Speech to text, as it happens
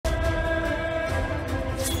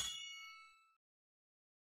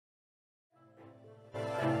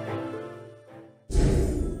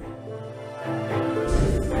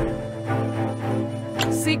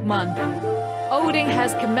Sigmund. Odin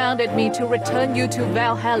has commanded me to return you to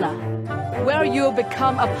Valhalla, where you'll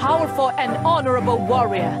become a powerful and honorable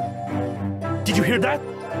warrior. Did you hear that?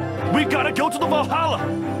 We gotta go to the Valhalla!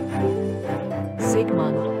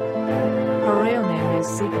 Sigmund. Her real name is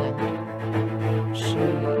Sieglind. She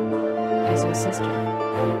is your sister.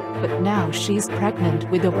 But now she's pregnant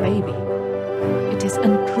with your baby. It is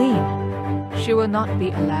unclean. She will not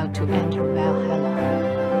be allowed to enter Valhalla.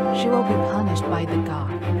 She will be punished by the god.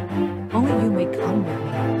 Only you may come with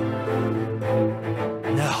me.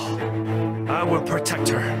 No. I will protect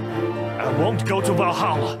her. I won't go to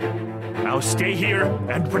Valhalla. I'll stay here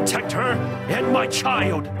and protect her and my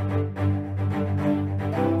child.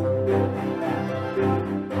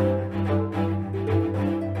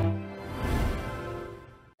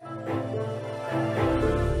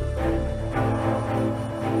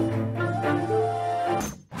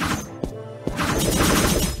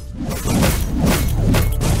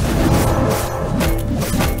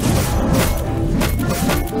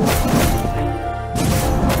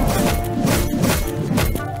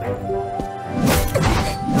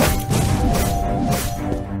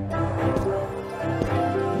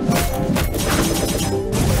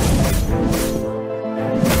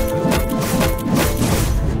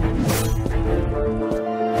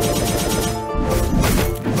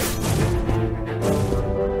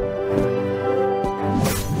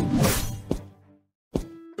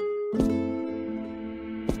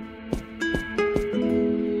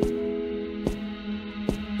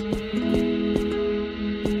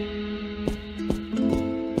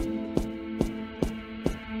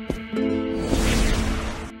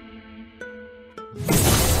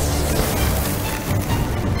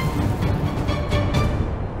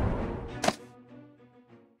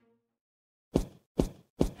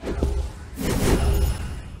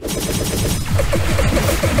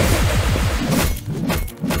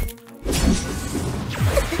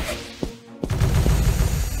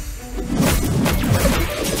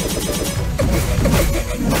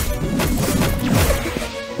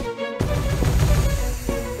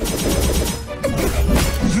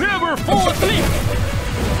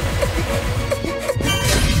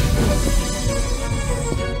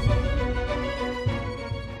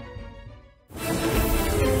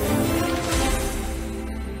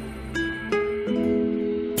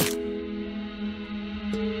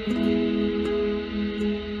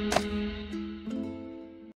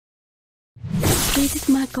 Visit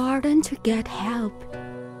my garden to get help.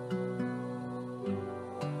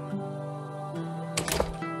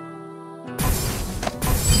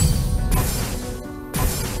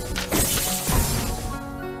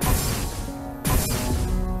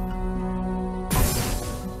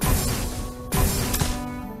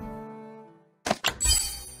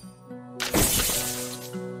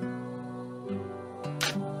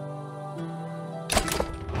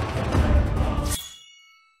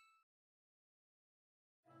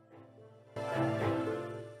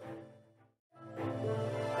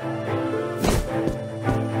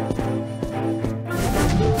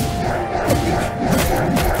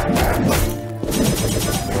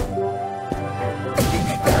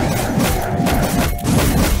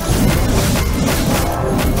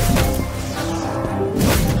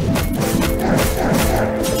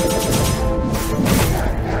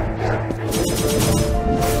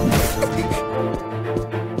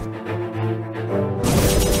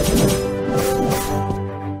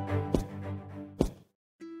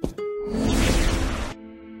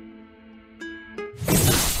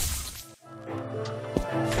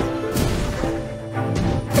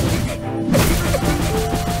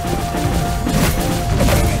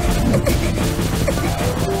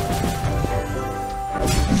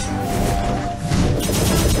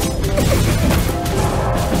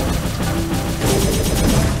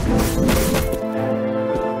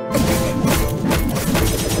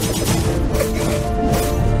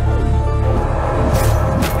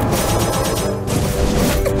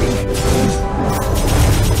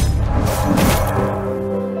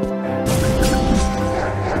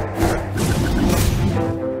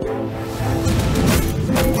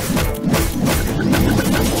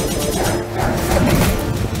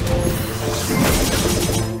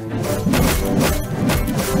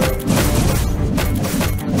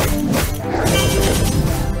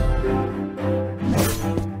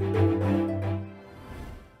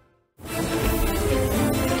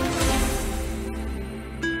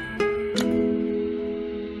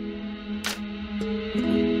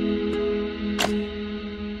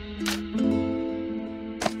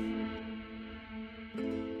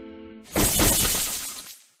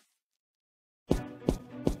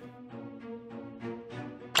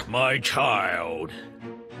 My child,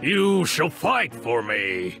 You shall fight for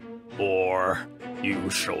me, or you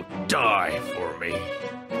shall die for me.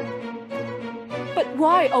 But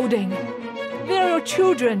why, Odin? They're your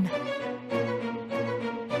children.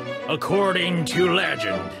 According to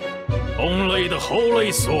legend, only the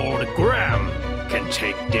holy sword Gram can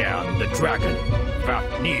take down the dragon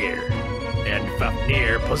Fenrir. And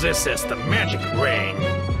Fenrir possesses the magic ring,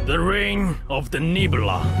 the ring of the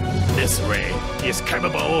Nebula. This ring is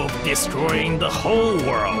capable of destroying the whole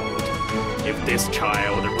world. If this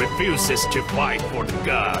child refuses to fight for the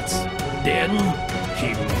gods, then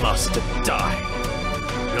he must die.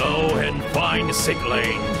 Go and find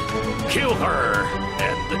Siglain, kill her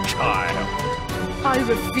and the child. I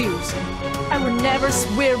refuse. I will never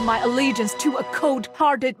swear my allegiance to a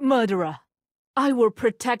cold-hearted murderer. I will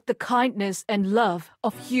protect the kindness and love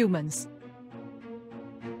of humans.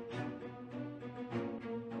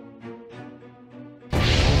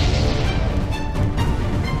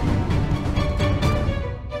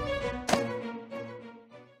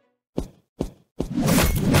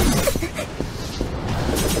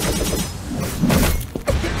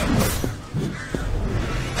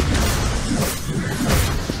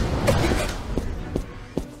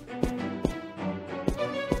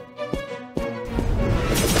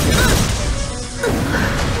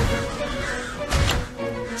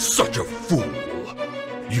 Such a fool!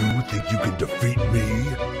 You think you can defeat me?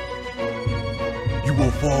 You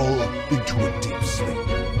will fall into a deep sleep,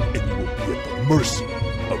 and you will be at the mercy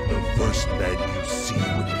of the first man you see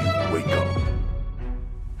when you wake up.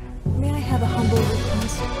 May I have a humble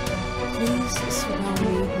request? Please surround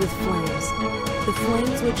me with flames. The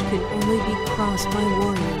flames which can only be crossed by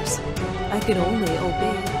warriors. I can only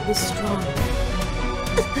obey the strong.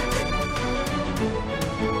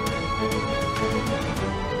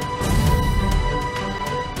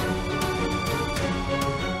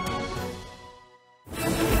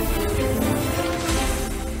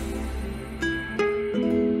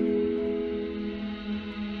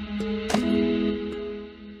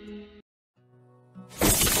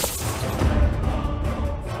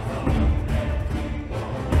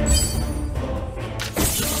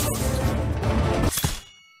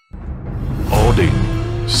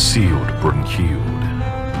 Odin sealed Brunhilde.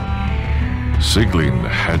 Siglin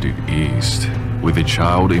headed east with a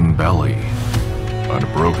child in belly and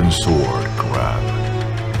a broken sword grab.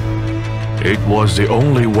 It was the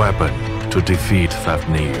only weapon to defeat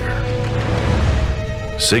Fenrir.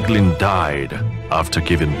 Siglin died after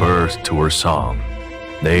giving birth to her son,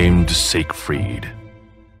 named Siegfried.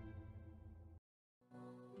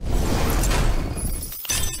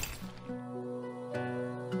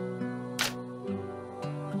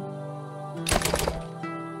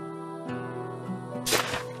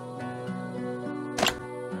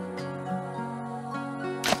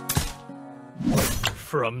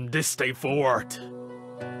 From this day forward,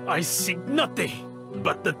 I seek nothing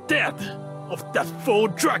but the death of that foul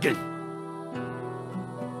dragon.